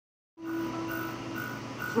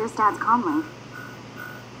Here's Dad's comlink.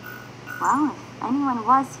 Well, if anyone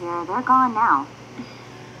was here, they're gone now.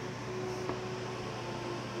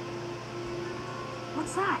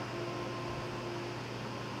 What's that?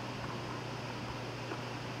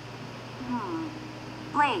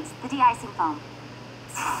 Blaze, the de-icing foam.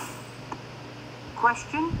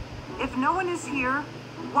 Question? If no one is here,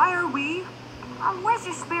 why are we? Where's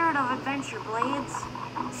your spirit of adventure, Blades?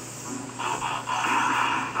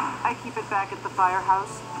 I keep it back at the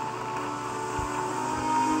firehouse.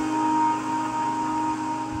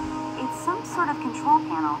 It's some sort of control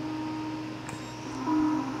panel.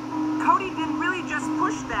 Cody didn't really just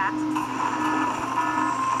push that.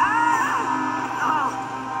 Ah! Oh.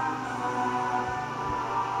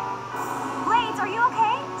 Blades, are you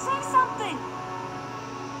okay? Say something!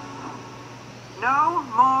 No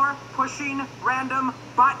more pushing random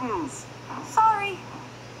buttons. Sorry.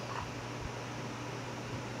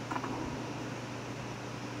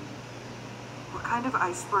 What kind of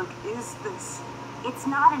iceberg is this? It's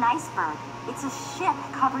not an iceberg. It's a ship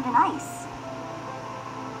covered in ice.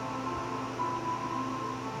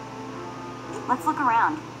 Let's look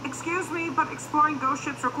around. Excuse me, but exploring ghost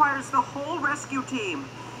ships requires the whole rescue team.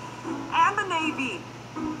 And the Navy.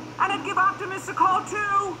 And I'd give Optimus a call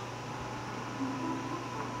too.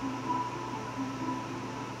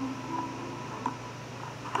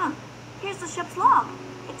 Huh. Here's the ship's log.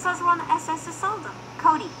 It says we're on the SS Isolde.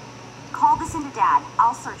 Cody, call this into Dad.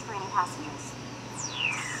 I'll search for any passengers.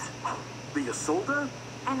 The Isolde?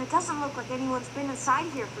 And it doesn't look like anyone's been inside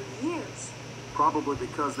here for years. Probably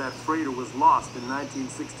because that freighter was lost in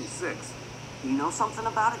 1966. You know something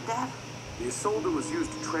about it, Dad? The Isolde was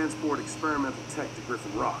used to transport experimental tech to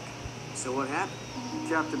Griffin Rock. So what happened? The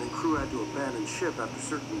captain and crew had to abandon ship after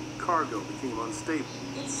certain cargo became unstable.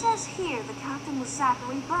 It says here the captain was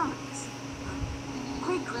Zachary Burns.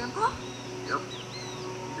 Great-grandpa? Yep.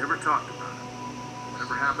 Never talked about it.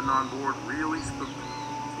 Whatever happened on board really spooked him.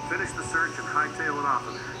 So finish the search and hightail it off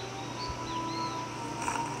of there.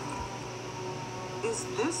 Is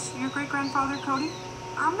this your great-grandfather, Cody?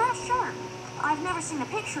 I'm not sure. I've never seen a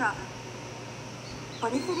picture of him.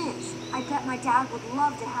 But if it is, I bet my dad would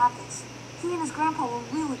love to have this. He and his grandpa were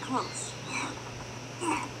really close.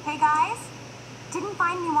 Hey guys, didn't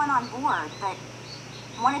find anyone on board, but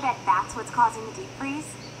wanna bet that's what's causing the deep freeze?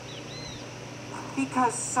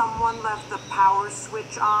 Because someone left the power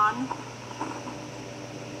switch on?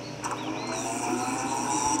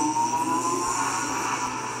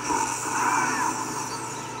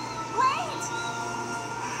 Wait!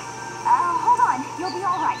 Hold on, you'll be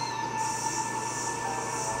all right.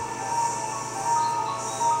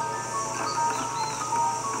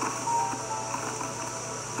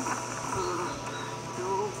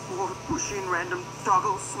 No more pushing random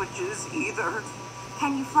toggle switches either.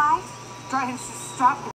 Can you fly? Trying to stop